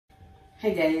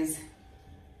Hey guys,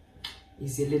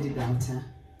 it's your lady Belter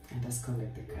 _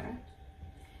 like the car.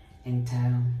 And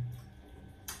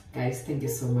guys, thank you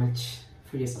so much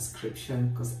for your subscription,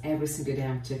 because every single day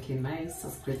I'm checking my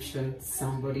subscription.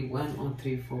 Somebody, 1 or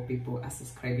 3, 4 people are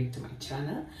subscribing to my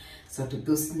channel. So to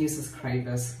those new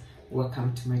subscribers,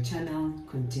 welcome to my channel.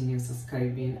 Continue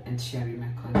subscribing and sharing my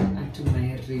content. And to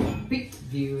my repeat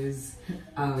viewers,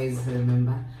 always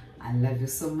remember, I love you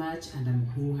so much, and I'm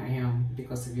who I am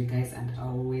because of you guys, and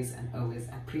always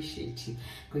appreciate you.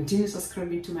 Continue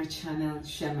subscribing to my channel,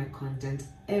 share my content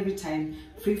every time.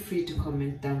 Feel free to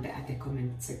comment down there at the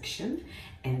comment section,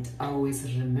 and always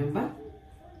remember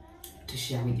to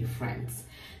share with your friends.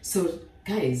 So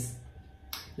guys,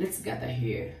 let's gather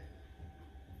here.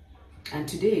 And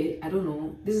today, I don't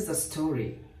know, this is a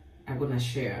story I'm gonna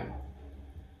share.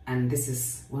 And this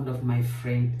is one of my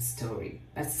friend's story.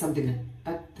 This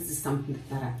is something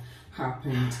that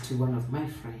happened to one of my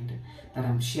friends that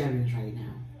I'm sharing right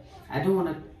now. I don't want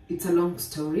to, it's a long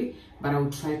story, but I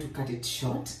will try to cut it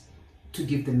short to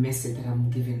give the message that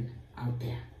I'm giving out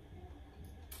there.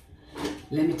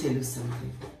 Let me tell you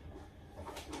something.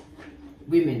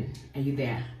 Women, are you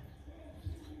there?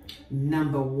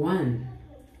 Number one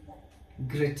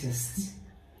greatest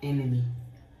enemy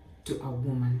to a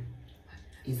woman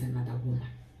is another woman.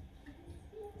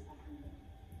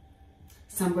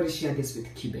 Somebody share this with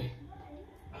Kibe.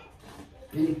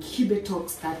 When Kibe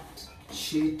talks that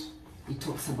shit, he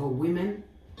talks about women.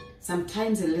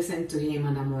 Sometimes I listen to him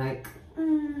and I'm like,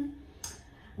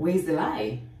 where's the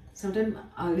lie? Sometimes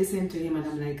I'll listen to him and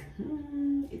I'm like,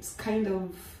 it's kind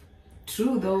of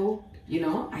true though. You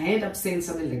know, I end up saying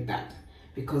something like that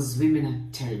because women are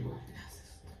terrible.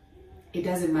 It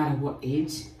doesn't matter what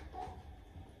age.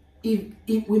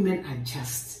 If women are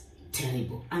just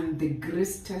terrible, and the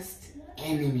greatest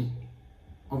enemy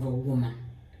of a woman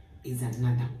is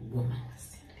another woman.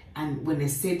 And when I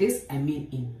say this, I mean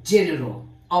in general,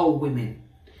 all women.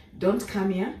 Don't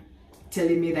come here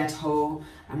telling me that, oh,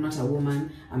 I'm not a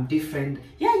woman, I'm different.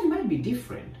 Yeah, you might be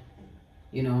different,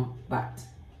 you know, but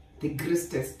the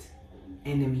greatest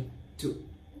enemy to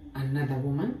another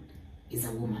woman is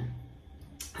a woman.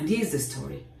 And here's the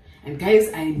story. And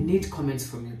guys, I need comments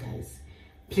from you guys.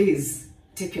 Please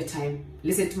take your time,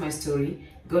 listen to my story,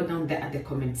 go down there at the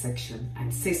comment section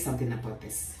and say something about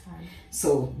this.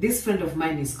 So this friend of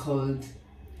mine is called,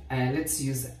 let's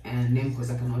use a name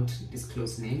because I cannot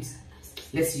disclose names.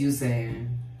 Let's use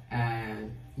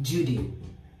Judy.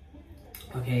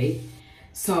 Okay,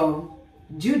 so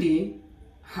Judy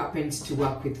happens to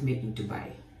work with me in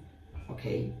Dubai.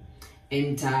 Okay,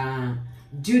 and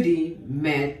Judy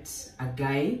met a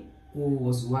guy who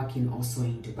was working also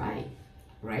in Dubai,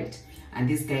 right? And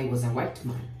this guy was a white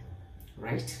man,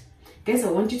 right? Guys,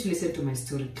 I want you to listen to my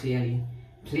story clearly,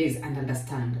 please, and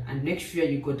understand, and make sure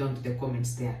you go down to the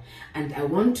comments there. And I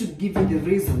want to give you the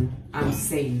reason I'm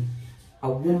saying a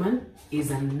woman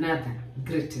is another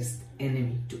greatest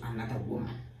enemy to another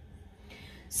woman.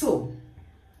 So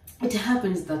it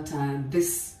happens that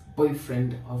this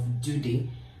boyfriend of Judy,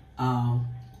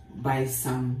 by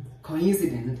some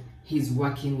coincidence, he's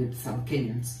working with some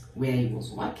Kenyans where he was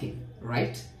working,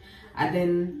 right? And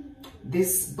then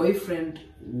this boyfriend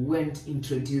went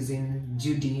introducing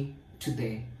Judy to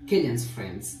the Kenyans'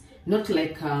 friends. Not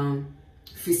like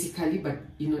physically, but,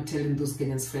 you know, telling those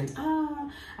Kenyans' friends,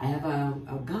 I have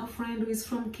a girlfriend who is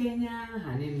from Kenya,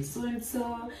 her name is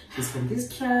so-and-so, she's from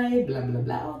this tribe, blah, blah,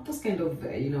 blah. All those kind of,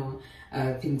 you know,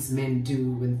 things men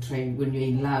do when you're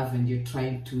in love and you're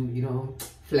trying to, you know,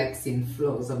 flex in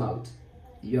flows about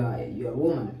you're a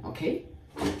woman, okay?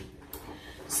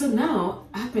 So now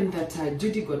happened that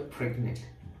Judy got pregnant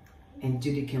and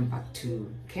Judy came back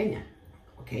to Kenya,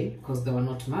 okay, because they were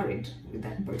not married with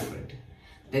that boyfriend.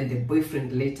 Then the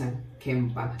boyfriend later came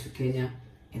back to Kenya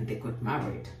and they got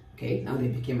married, okay? Now they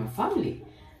became a family,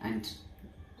 and,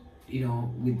 you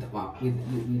know, with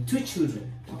 2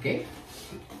 children, okay?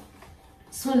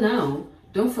 So now,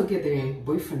 don't forget the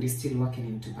boyfriend is still working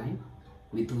in Dubai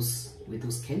with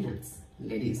those Kenyans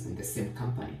ladies in the same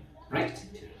company, right?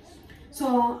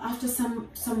 So after some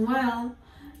while,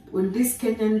 when this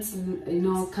Kenyans, you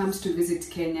know, comes to visit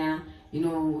Kenya, you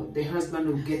know, the husband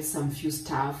will get some few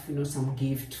stuff, you know, some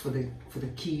gift for the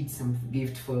kids, some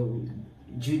gift for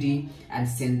Judy, and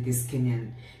send this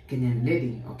Kenyan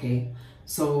lady, okay?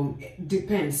 So it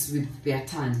depends with their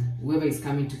turn. Whoever is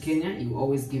coming to Kenya, you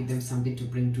always give them something to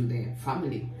bring to their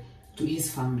family, to his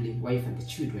family, wife and the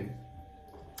children.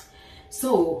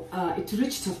 So it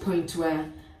reached a point where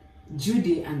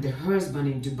Judy and the husband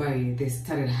in Dubai, they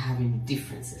started having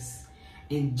differences.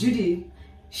 And Judy,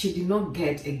 she did not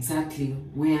get exactly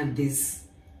where this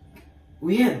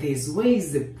where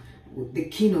is the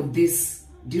king of this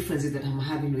differences that I'm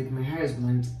having with my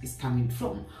husband is coming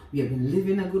from. We have been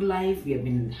living a good life, we have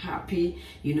been happy,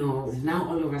 you know. Now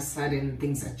all of a sudden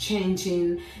things are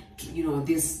changing, you know.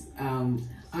 This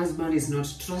husband is not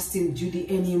trusting Judy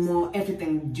anymore.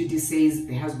 Everything Judy says,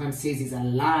 the husband says is a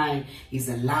lie, is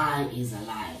a lie, is a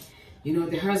lie. You know,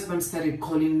 the husband started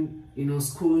calling, you know,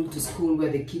 school to school where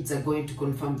the kids are going to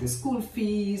confirm the school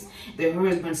fees. The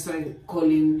husband started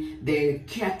calling the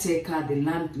caretaker, the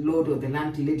landlord or the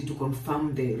landlady to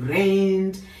confirm the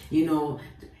rent. You know,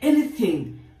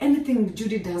 anything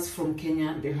Judy does from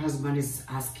Kenya, the husband is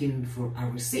asking for a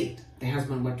receipt. The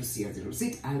husband wants to see a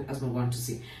receipt. The husband wants to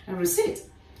see a receipt.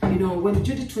 You know, when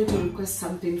Judy tried to request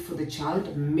something for the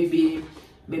child, maybe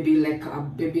like a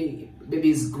baby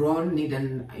is grown, need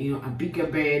a bigger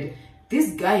bed.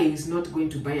 This guy is not going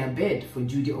to buy a bed for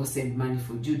Judy or send money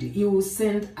for Judy. He will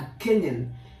send a Kenyan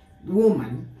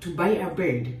woman to buy a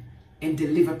bed and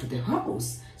deliver to the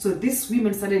house. So these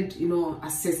women started, you know,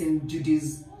 assessing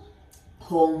Judy's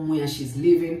home, where she's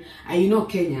living. And you know,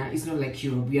 Kenya is not like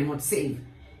Europe. We are not safe.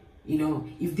 You know,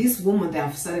 if this woman, they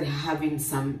have started having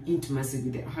some intimacy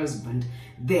with their husband,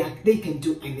 they can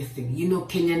do anything. You know,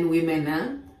 Kenyan women,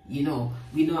 huh? You know,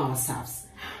 we know ourselves.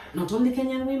 Not only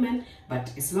Kenyan women,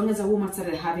 but as long as a woman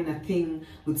started having a thing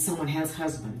with someone else's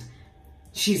husband,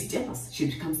 she's jealous. She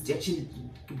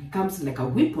becomes like a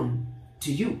weapon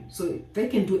to you. So they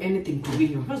can do anything to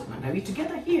win your husband. Are we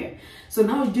together here? So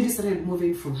now Judy started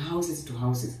moving from houses to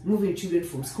houses, moving children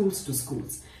from schools to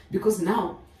schools, because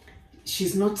now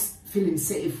she's not feeling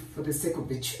safe for the sake of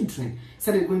the children.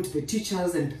 Started going to the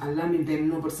teachers and alarming them,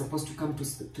 nobody's supposed to come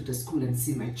to the school and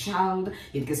see my child.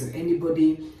 In case of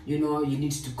anybody, you know, you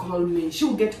need to call me.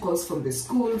 She'll get calls from the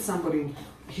school. Somebody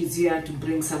is here to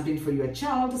bring something for your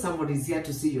child. Somebody is here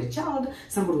to see your child.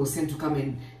 Somebody was sent to come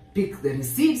and pick the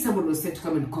receipt. Somebody was sent to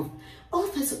come and come. All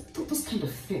those kind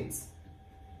of things.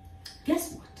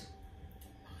 Guess what?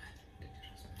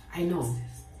 I know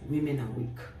women are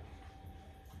weak.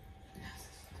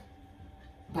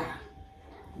 But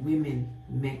women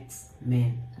makes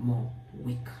men more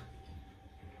weak.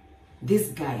 This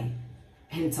guy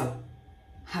ends up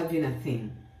having a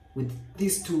thing with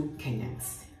these two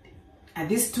Kenyans. And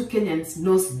these two Kenyans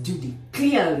knows Judy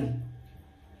clearly.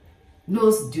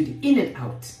 Knows Judy in and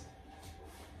out.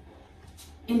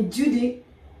 And Judy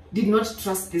did not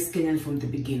trust this Kenyan from the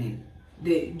beginning.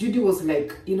 Judy was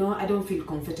like, you know, I don't feel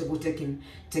comfortable taking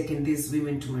these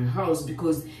women to my house,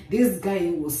 because this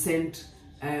guy will send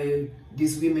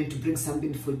these women to bring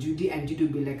something for Judy, and Judy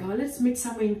will be like, oh, let's meet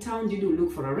somewhere in town. Judy will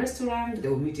look for a restaurant. They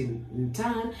will meet in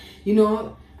town, you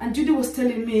know. And Judy was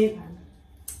telling me,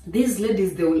 these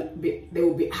ladies, they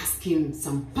will be asking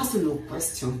some personal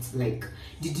questions like,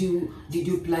 did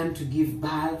you plan to give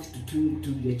birth to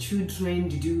your children?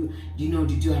 Did you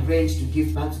arrange to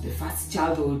give birth to the first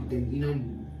child, or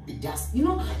just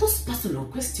those personal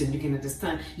questions? You can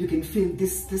understand, you can feel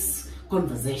this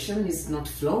conversation is not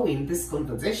flowing. This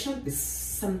conversation is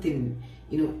something,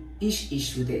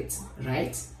 ish with it,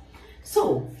 right?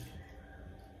 So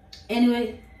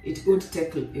anyway, it would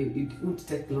take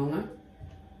longer.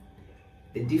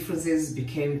 The differences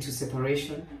became to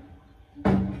separation.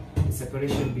 The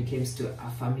separation became to a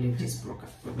family which is broken,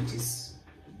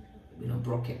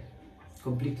 broken,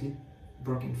 completely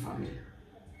broken family.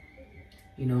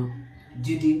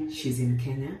 Judy, she's in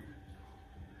Kenya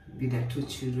with her 2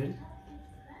 children.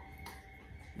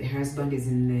 The husband is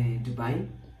in Dubai,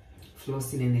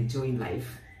 flossing and enjoying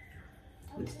life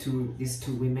with these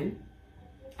two women.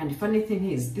 And the funny thing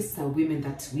is, these are women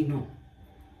that we know.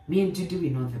 Me and Judy, we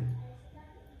know them.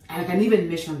 I can even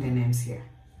mention their names here,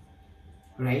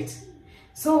 right?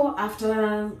 So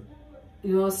after,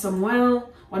 some while,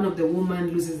 one of the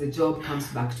women loses the job, comes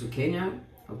back to Kenya,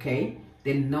 okay?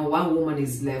 Then now one woman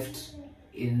is left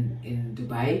in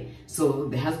Dubai. So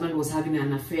the husband was having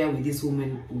an affair with this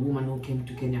woman who came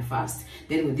to Kenya first.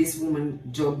 Then when this woman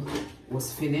job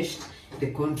was finished,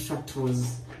 the contract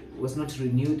was not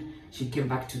renewed. She came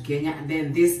back to Kenya, and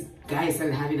then this guy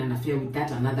started having an affair with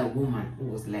that another woman who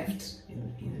was left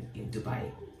in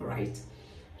Dubai, right?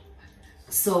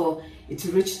 So it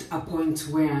reached a point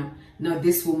where now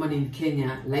this woman in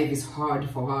Kenya, life is hard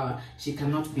for her. She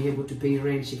cannot be able to pay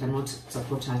rent. She cannot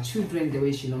support her children the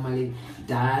way she normally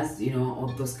does, all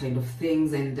those kind of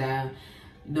things. And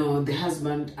the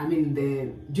husband,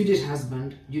 Judy's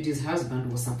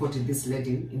husband was supporting this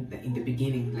lady in the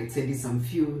beginning, like sending some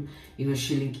few,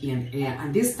 shilling here and there.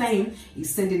 And this time,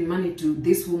 he's sending money to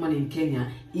this woman in Kenya.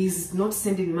 He's not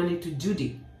sending money to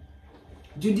Judy.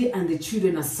 Judy and the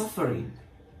children are suffering,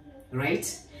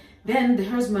 right? Then the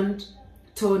husband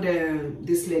told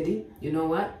this lady, you know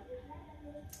what?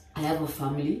 I have a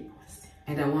family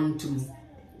and I want to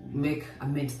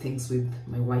amend things with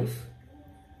my wife.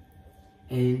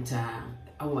 And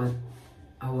our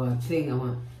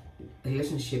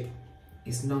relationship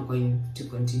is not going to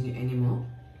continue anymore.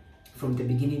 From the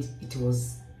beginning, it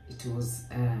was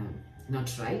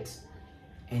not right,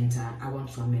 and I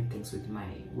want to amend things with my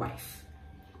wife.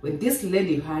 When this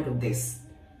lady heard of this,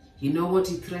 you know what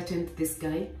he threatened this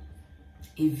guy?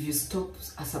 If you stop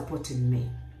supporting me,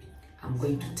 I'm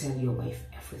going to tell your wife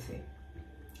everything,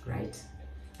 right?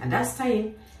 And that's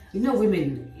time, you know,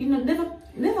 women, you know,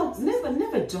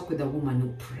 never joke with a woman who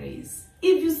prays.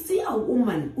 If you see a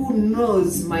woman who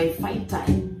knows my fighter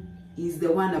is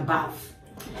the one above,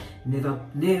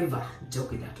 never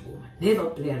joke with that woman. Never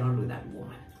play around with that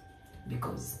woman,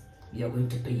 because you're going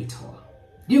to pay it all.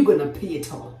 You're gonna pay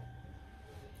it all.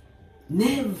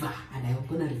 Never, and I'm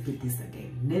gonna repeat this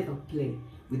again, never play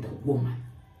with a woman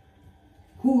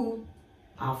who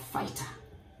our fighter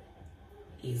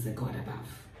is the God above.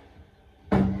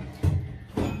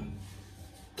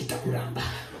 Kitakuramba.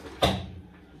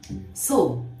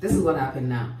 So this is what happened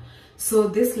now. So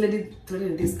this lady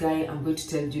threatened this guy, I'm going to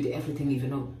tell Judy everything if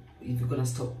you're gonna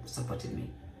stop supporting me.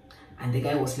 And the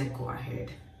guy was like, go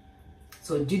ahead.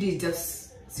 So Judy is just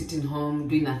sitting home,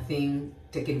 doing nothing,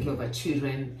 taking care of her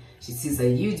children. She sees a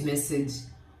huge message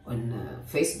on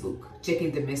Facebook.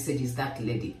 Checking the message is that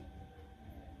lady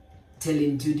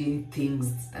telling Judy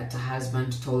things that her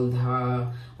husband told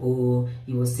her, or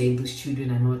he was saying those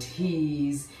children are not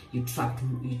his, you trapped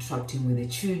him with the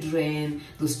children,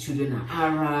 those children are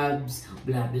Arabs,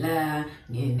 blah blah,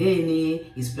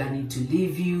 he's planning to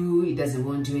leave you, he doesn't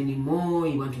want you anymore,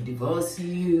 he wants to divorce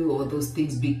you, all those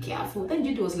things, be careful. Then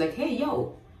Judy was like, hey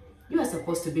yo, you are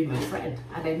supposed to be my friend,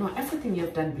 and I know everything you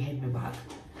have done behind my back,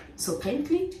 so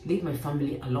kindly leave my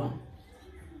family alone.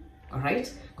 All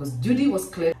right, because Judy was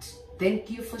clear.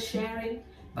 Thank you for sharing,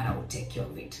 but I will take care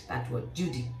of it. That's what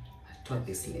Judy told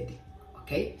this lady.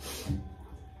 Okay,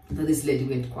 so this lady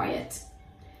went quiet.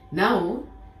 Now,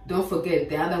 don't forget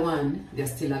the other one, they're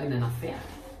still having an affair.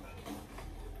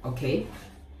 Okay,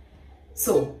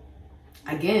 so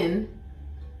again,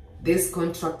 this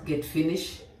contract get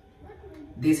finished.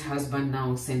 This husband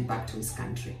now sent back to his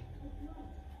country.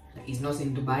 He's not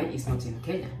in Dubai, he's not in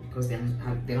Kenya, because they're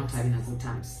not having a good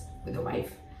terms with the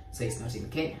wife, so he's not in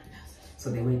Kenya.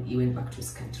 So he went back to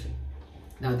his country.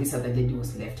 Now this other lady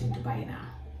was left in Dubai now.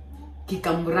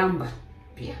 Kikamramba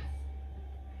pia.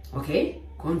 Okay,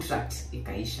 contract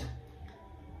ikaisha.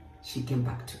 She came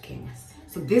back to Kenya.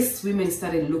 So these women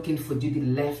started looking for Judy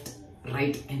left,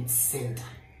 right, and center.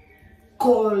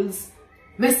 Calls,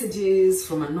 messages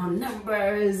from unknown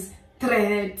numbers,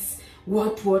 threats,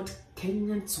 what.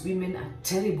 Kenyans women are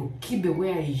terrible. Kibe,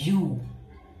 where are you?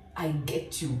 I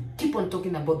get you. Keep on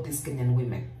talking about these Kenyan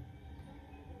women.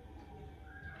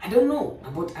 I don't know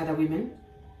about other women,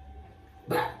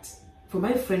 but for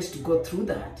my friends to go through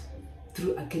that,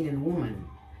 through a Kenyan woman,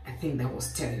 I think that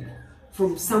was terrible.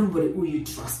 From somebody who you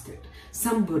trusted,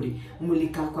 somebody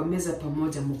mulika kwa meza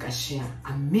pamoja mukashare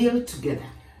a meal together,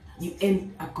 you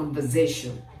end a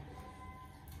conversation,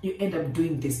 you end up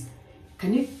doing this.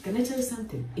 Can I tell you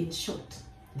something? In short,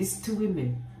 these two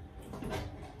women,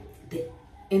 they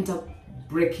end up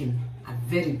breaking a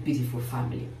very beautiful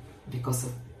family because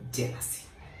of jealousy,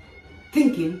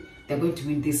 thinking they're going to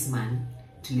win this man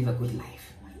to live a good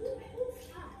life.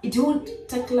 It won't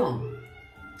take long.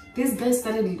 This guy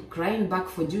started crying back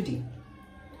for Judy,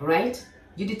 right?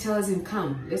 Judy tells him,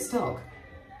 come, let's talk.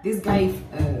 This guy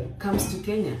comes to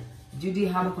Kenya. Judy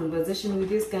have a conversation with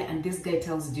this guy, and this guy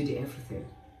tells Judy everything.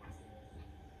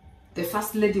 The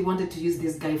first lady wanted to use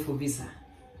this guy for visa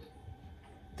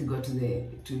to go to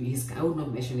his, I would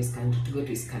not mention his country, to go to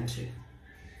his country.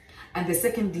 And the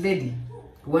second lady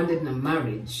wanted a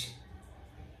marriage.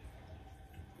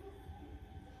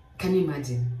 Can you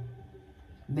imagine?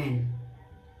 Men,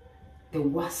 the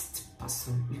worst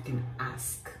person you can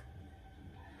ask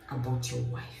about your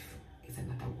wife is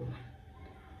another woman.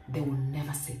 They will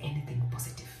never say anything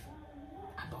positive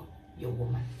about your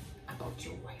woman, about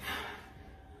your wife.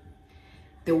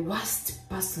 The worst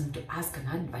person to ask an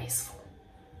advice for,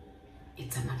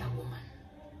 it's another woman.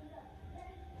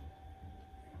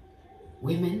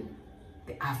 Women,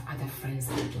 they have other friends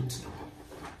that you don't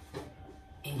know.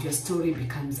 And your story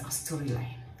becomes a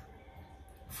storyline.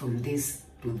 From this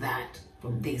to that,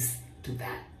 from this to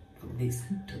that, from this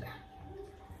to that.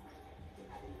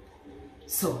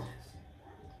 So,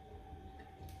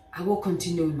 I will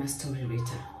continue with my story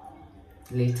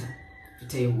later to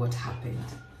tell you what happened.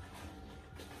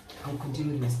 I'll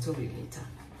continue with my story later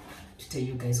to tell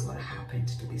you guys what happened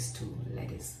to these two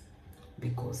ladies,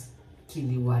 because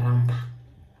kiliwaramba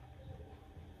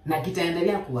na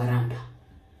kitaendelea kuwaramba.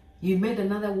 You made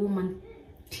another woman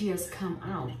tears come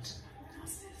out.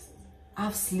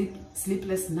 Have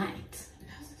sleepless night.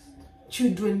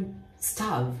 Children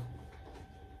starve.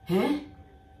 Eh?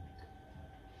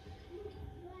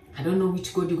 I don't know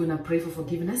which God you're gonna pray for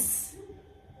forgiveness,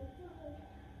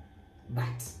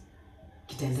 but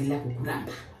kitaendelea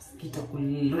kukuramba,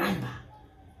 kitakulamba,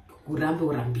 kurambe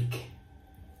urambike.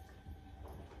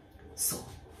 So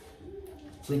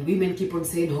when women keep on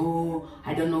saying, oh,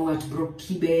 I don't know what broke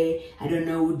Kibe, I don't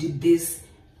know who did this,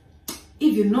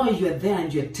 if you know you're there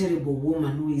and you're a terrible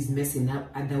woman who is messing up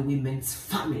other women's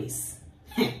families,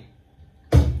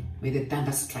 may the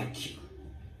thunder strike you,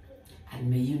 and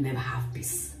may you never have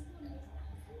peace.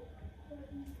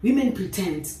 Women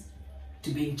pretend to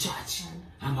be in church.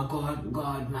 I'm a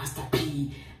God, Master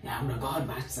P. I'm a God,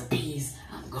 Master Peace.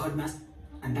 I'm God, Master.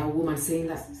 And that woman saying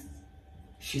that,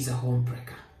 she's a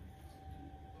homebreaker.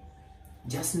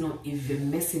 Just know, if you're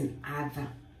messing other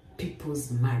people's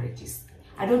marriages.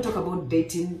 I don't talk about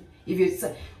dating,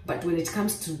 but when it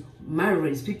comes to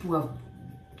marriage, people have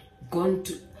gone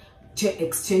to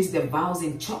exchange their vows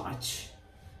in church,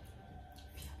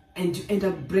 and you end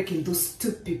up breaking those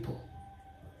two people.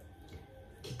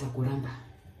 Kitakuramba.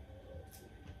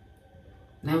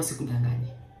 Na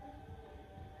usikudanganye.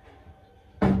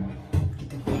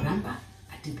 Kitakuramba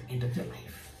at the end of your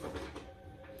life.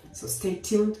 So stay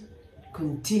tuned.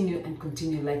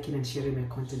 Continue liking and sharing my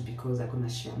content, because I'm gonna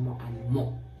share more and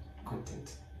more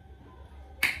content.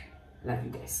 Love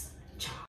you guys. Ciao.